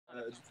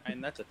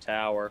And that's a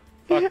tower.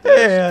 Fuck Yeah,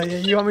 this. yeah.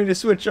 You want me to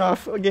switch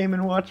off a game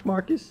and watch,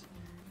 Marcus?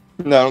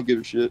 No, I don't give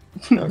a shit.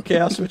 Okay,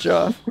 I'll switch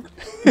off.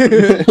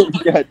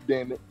 God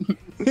damn it.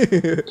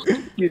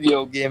 You the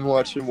old game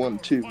watching one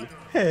too.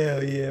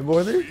 Hell yeah,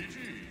 brother.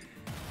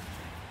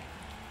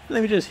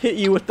 Let me just hit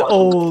you with the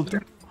old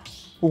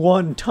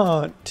one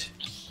taunt.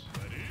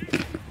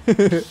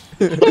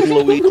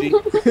 Luigi.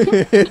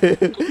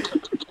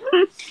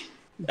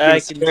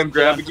 Can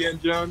grab again,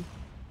 John?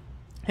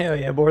 Hell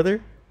yeah,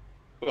 brother.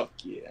 Fuck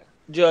yeah.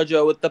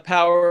 Jojo, with the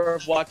power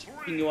of watching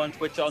you on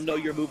Twitch, I'll know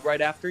your move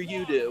right after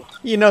you do.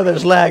 You know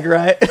there's lag,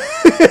 right?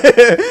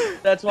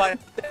 That's why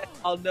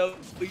I'll know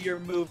your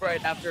move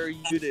right after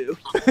you do.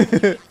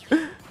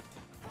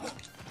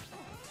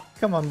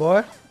 Come on,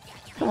 boy.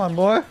 Come on,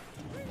 boy.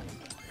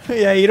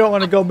 Yeah, you don't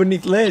want to go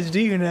beneath ledge,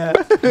 do you now?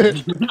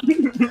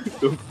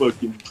 Don't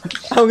fucking...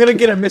 I'm gonna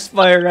get a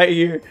misfire right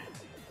here.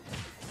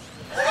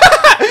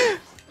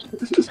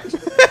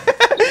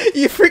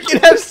 You freaking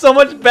have so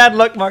much bad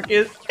luck,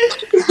 Marcus.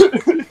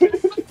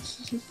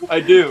 I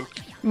do.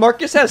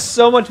 Marcus has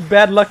so much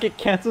bad luck it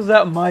cancels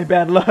out my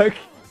bad luck.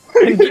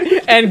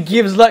 And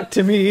gives luck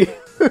to me.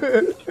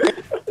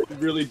 It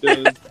really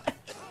does.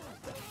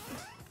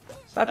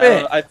 Stop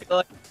it. I feel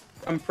like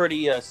I'm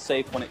pretty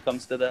safe when it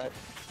comes to that.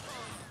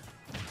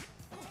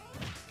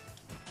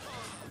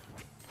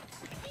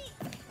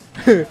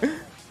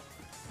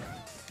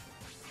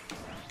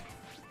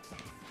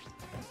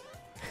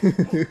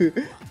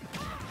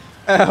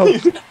 Ow.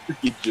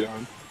 Freaky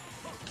John.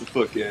 The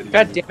fuck out of here.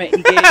 God damn it,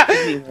 he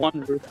gave me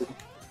one rupee.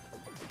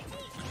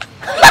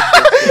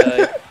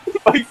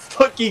 My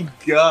fucking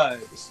god.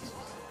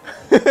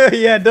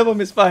 Yeah, double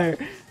misfire.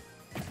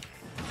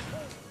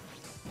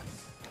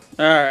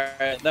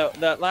 Alright,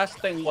 that last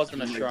thing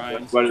wasn't a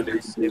shrine. Why did they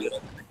say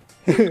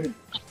that?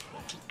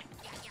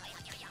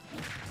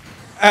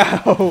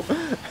 Ow.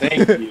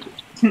 Thank you.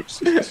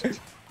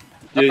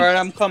 Alright,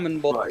 I'm coming,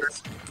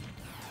 boys.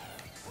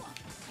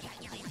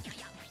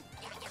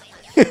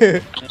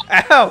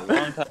 Ow!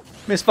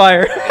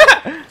 Misfire.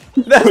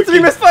 That's 3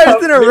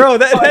 misfires in a row.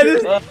 That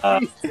is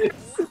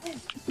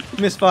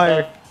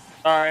misfire.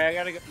 Sorry, I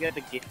gotta get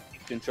the game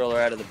controller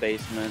out of the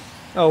basement.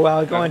 Oh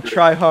wow, going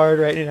try hard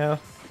right now.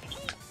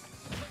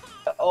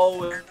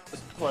 Always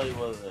play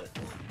with it.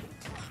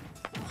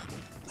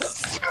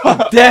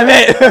 Damn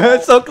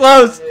it! So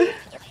close.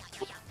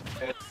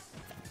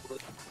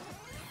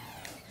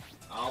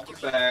 I'll be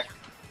back.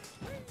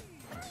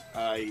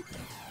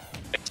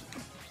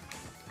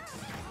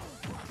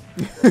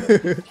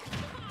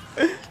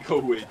 Go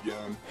away,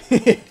 John.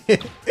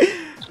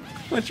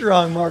 What's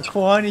wrong,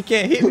 Marquand? You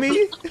can't hit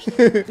me?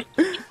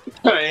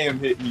 I am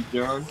hitting you,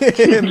 John.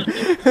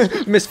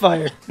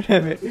 Misfire.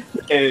 Damn it.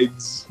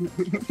 Eggs.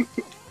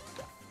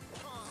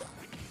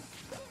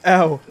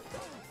 Ow.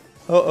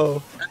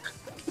 Uh-oh.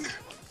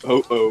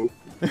 Oh.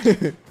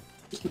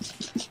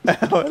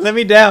 Ow. Let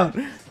me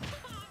down.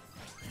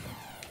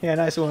 Yeah,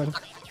 nice one.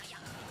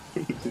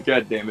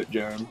 God damn it,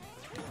 John.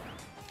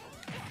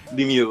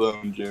 Leave me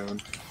alone,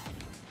 John.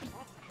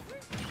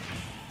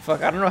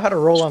 Fuck, I don't know how to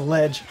roll on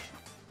ledge.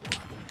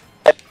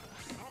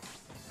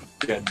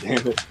 God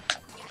damn it.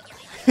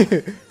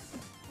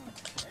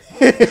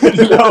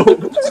 No.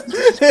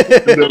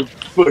 No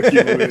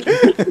fucking way.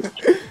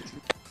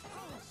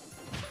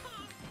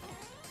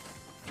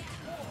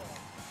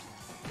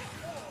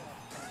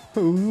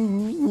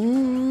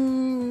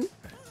 Ooh.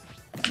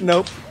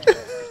 Nope.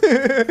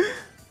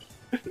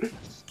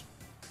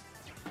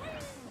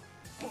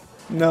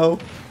 No.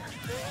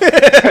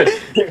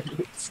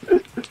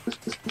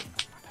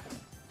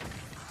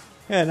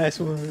 Yeah, nice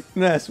one.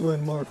 Nice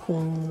one,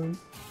 Marquand.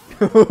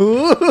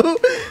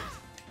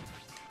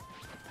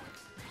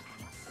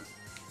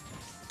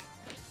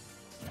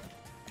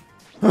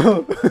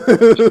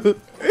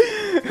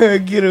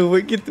 Get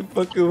away, get the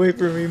fuck away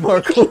from me,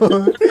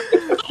 Marquand.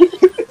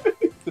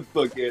 Get the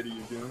fuck out of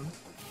here, John.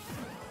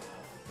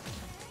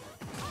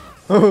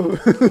 Oh!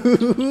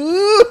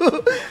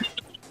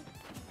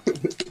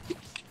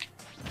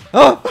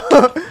 Oh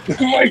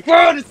my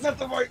god, it's not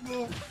the right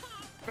move!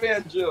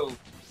 Banjo!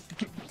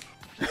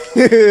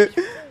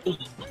 Oh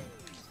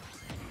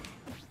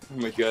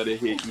my god, I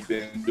hate you,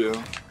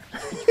 Banjo.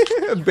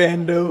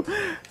 Bando.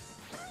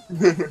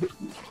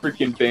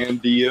 Freaking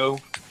Bandio.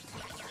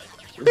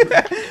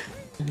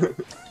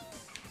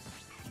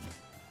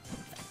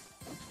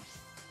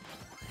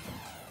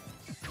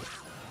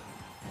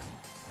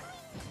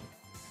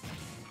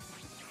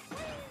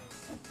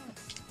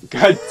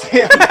 God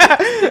damn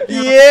it.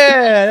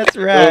 Yeah, that's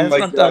right. Oh my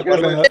That's god, what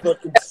I'm why do I talking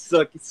fucking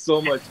suck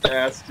so much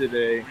ass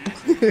today?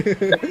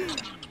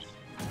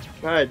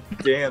 about. God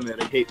damn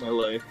it, I hate my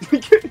life.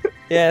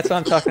 Yeah, that's what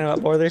I'm talking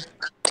about, brother.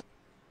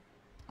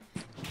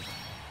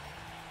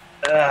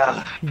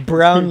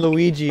 Brown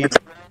Luigi.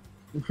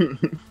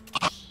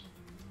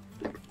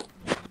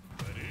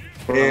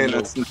 And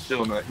that's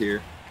still not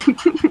here.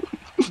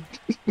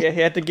 Yeah, he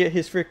had to get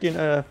his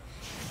freaking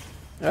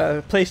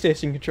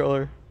PlayStation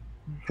controller.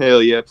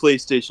 Hell yeah,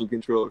 PlayStation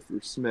controller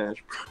for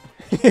Smash.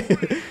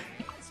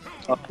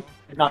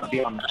 not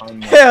be on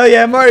mine. Hell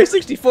yeah, Mario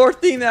 64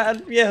 theme.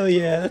 Hell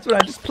yeah, that's what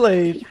I just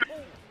played.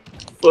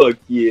 Fuck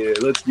yeah,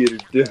 let's get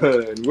it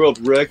done.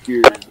 World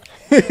record.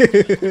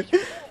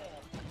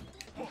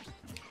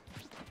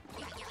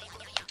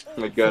 Oh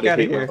my god, I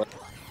hate my life.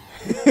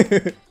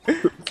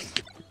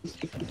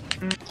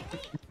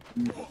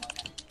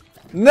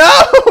 No!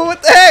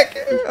 What the heck?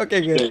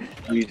 Okay, good.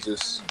 Thank you,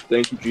 Jesus.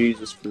 Thank you,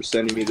 Jesus, for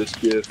sending me this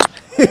gift.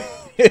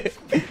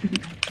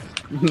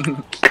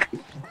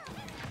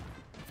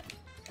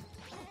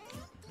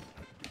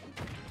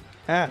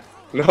 Ah.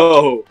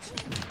 No!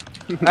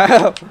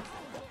 Ow.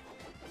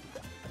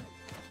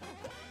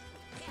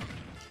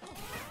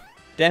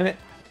 Damn it.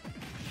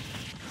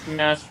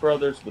 Smash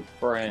Brothers with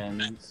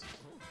friends.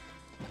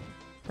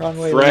 Wrong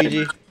way, Friend.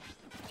 Luigi.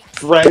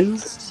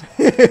 Friends?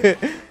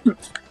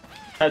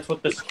 That's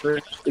what the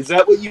screen. Is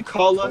that what you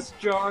call us,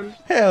 John?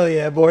 Hell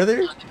yeah,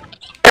 Borther.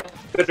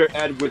 Better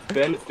add with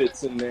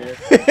benefits in there.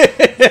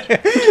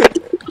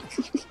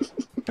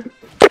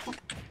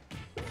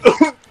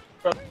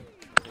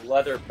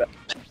 Leather belt.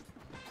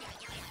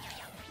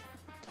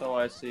 So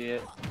I see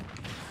it.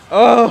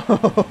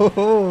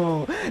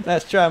 Oh,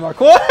 nice try, Mark.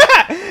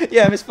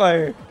 Yeah,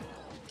 misfire.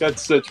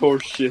 That's such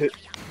horse shit.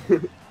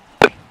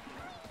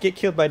 Get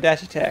killed by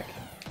dash attack.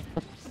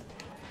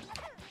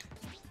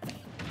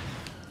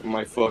 Oh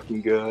my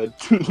fucking god.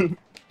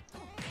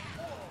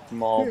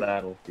 Small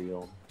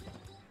battlefield.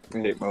 I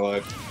hate my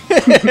life.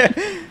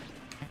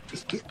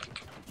 It's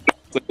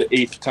like the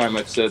 8th time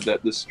I've said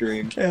that this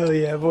stream. Hell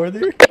yeah,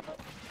 Borther.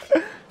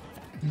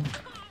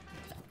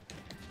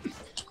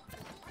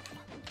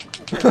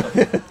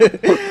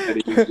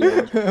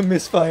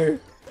 Misfire.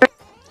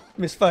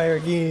 Misfire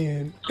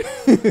again.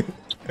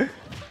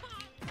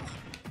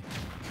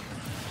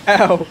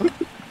 Ow.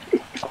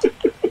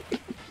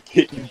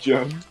 Hit you,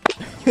 John.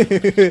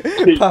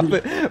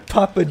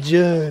 Papa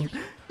John.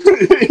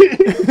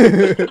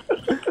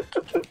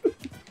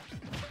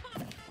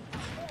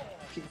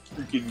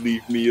 Freaking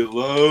leave me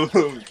alone.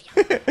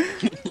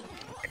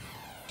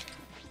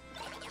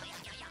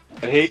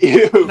 I hate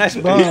you. Nice I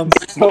hate bomb.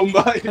 you so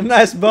much.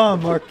 Nice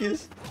bomb,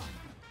 Marcus.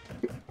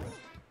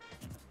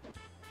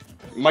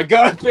 My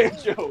god,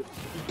 Banjo! You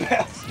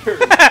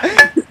bastard!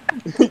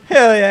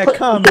 Hell yeah,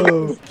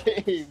 combo.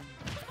 Game.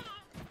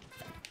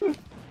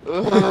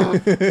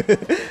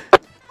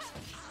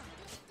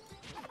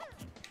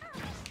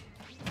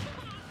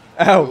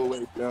 Ow. Oh,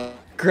 wait, no.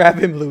 Grab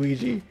him,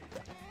 Luigi.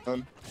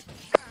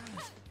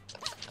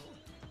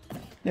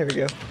 There we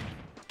go.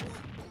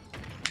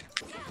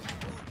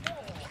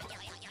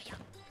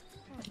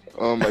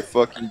 Oh my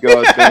fucking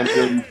god,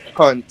 Banjo, you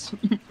cunt.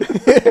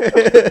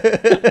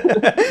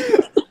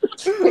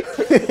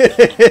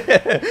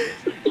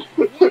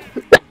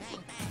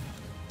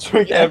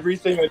 Doing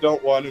everything I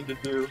don't want him to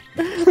do.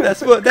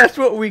 That's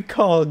what we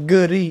call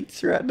good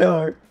eats right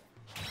there.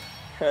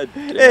 God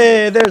damn.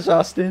 Hey, there's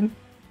Austin.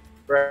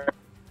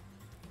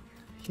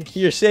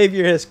 Your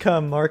savior has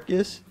come,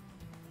 Marcus.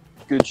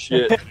 Good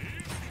shit.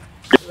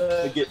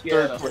 I get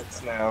third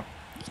place now.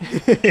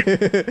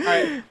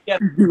 Alright, yeah.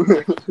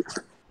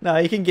 Nah,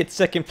 you can get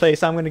second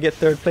place. I'm gonna get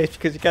third place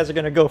because you guys are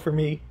gonna go for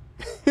me.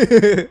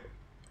 I'm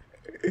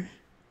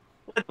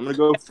gonna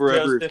go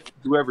forever. Joseph.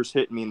 Whoever's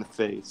hitting me in the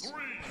face.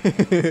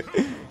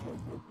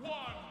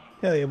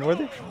 Hell yeah, more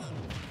than.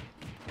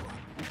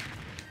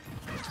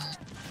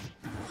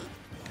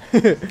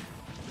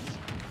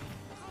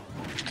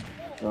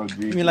 Oh,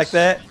 Jesus. You mean like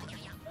that?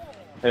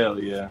 Hell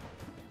yeah.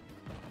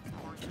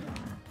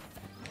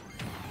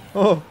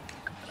 Oh.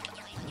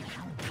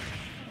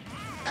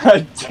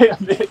 God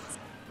damn it.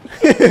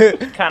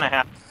 Kind of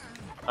happy.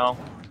 No,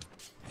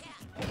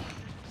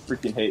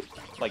 Freaking hate.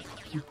 like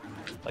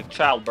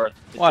childbirth.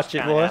 Watch just it,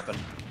 kinda boy. happened.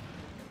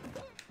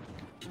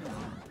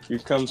 Here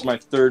comes my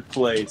third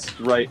place.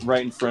 Right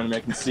in front of me. I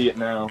can see it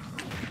now.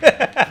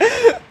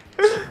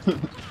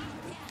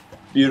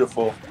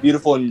 Beautiful.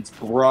 Beautiful in its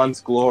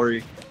bronze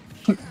glory.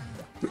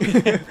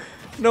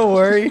 No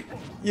worry.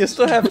 You'll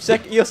still have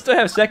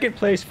second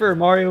place for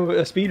Mario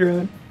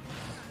speedrun.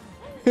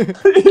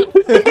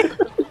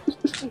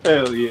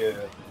 Hell yeah.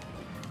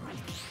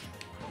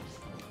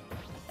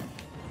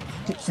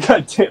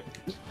 God damn.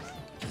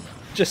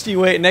 Just you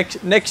wait. Next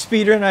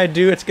speedrun I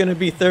do, it's gonna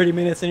be 30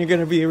 minutes, and you're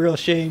gonna be real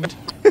ashamed.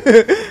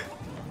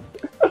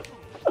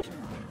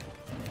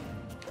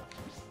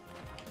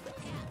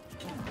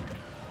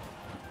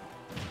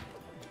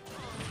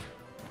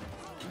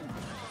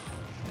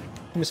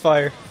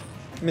 Misfire.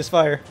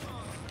 Misfire.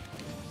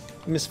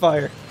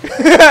 Misfire.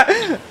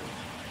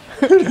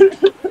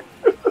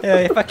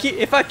 Yeah,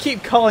 if I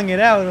keep calling it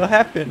out, it'll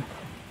happen.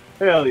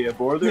 Hell yeah,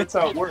 boy. That's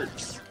how it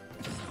works.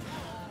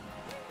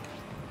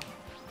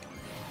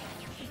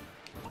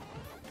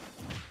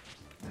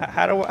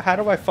 How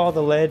do I fall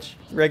the ledge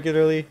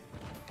regularly?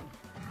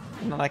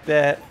 Not like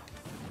that.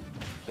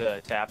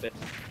 Tap it.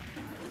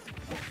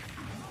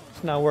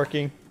 It's not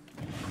working.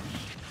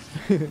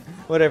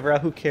 Whatever.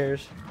 Who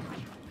cares?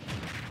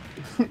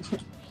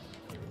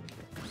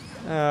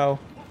 Oh.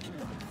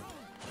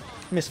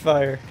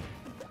 Misfire.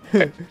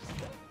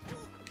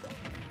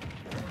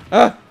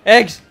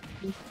 Eggs!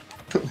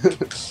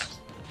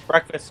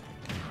 Breakfast.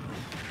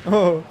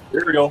 Oh,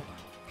 Cereal.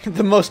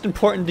 the most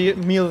important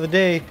meal of the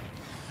day.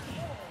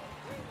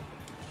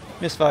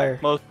 Misfire.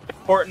 Most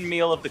important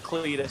meal of the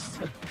Cletus.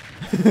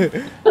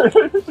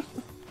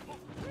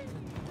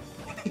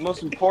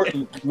 Most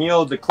important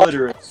meal of the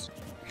clitoris.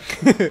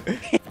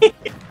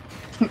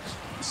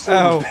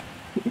 Ow.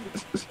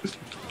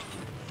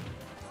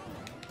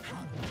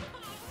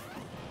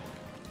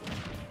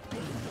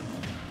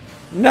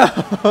 No!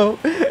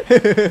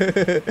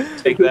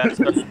 Take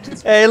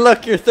that. Hey,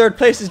 look, your third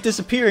place is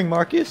disappearing,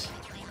 Marcus.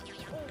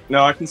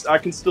 No, I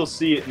can still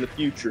see it in the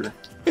future.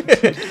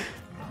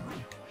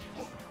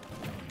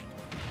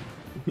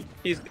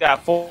 He's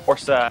got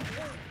foresight.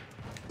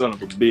 Son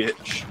of a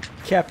bitch.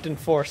 Captain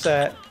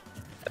Forsat.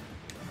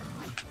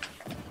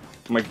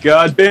 Oh my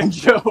God,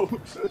 Banjo.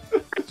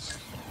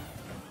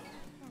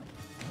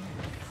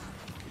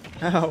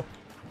 Ow.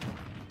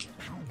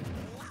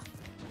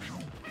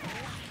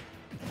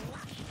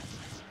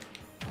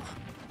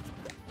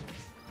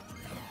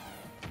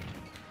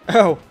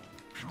 Oh.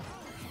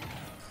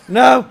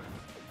 No!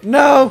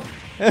 No!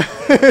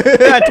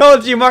 I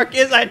told you,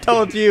 Marcus, I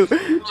told you!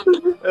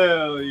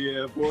 Hell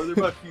yeah, boy.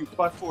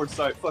 My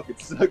foresight fucking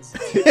sucks.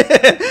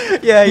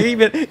 Yeah,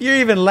 you're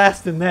even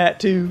last in that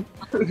too.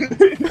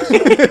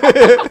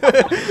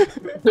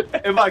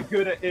 Am I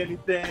good at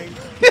anything?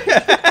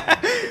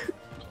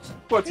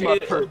 What's my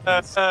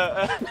purpose?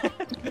 Am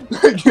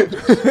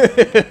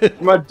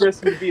I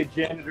destined to be a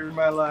janitor in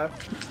my life?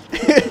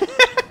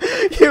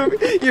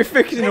 You're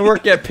fixing to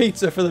work at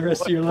pizza for the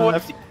rest of your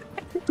life.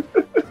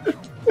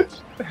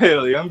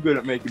 Hell yeah, I'm good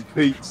at making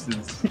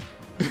pizzas.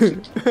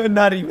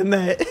 Not even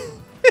that.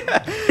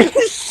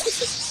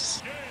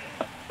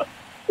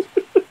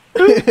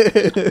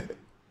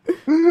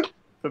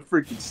 I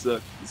freaking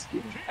suck at this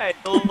game. Hey,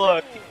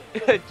 look.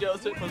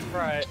 Joseph was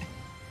right.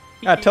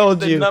 I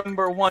told He's you. the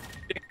 #1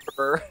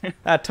 tinkerer.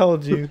 I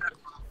told you.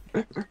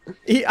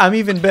 I'm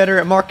even better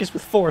at Marcus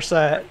with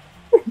foresight.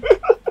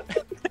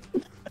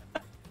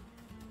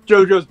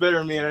 JoJo's better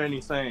than me at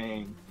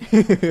anything.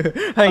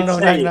 I know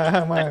not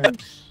how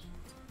much.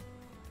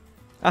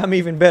 I'm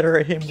even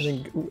better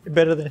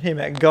than him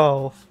at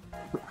golf.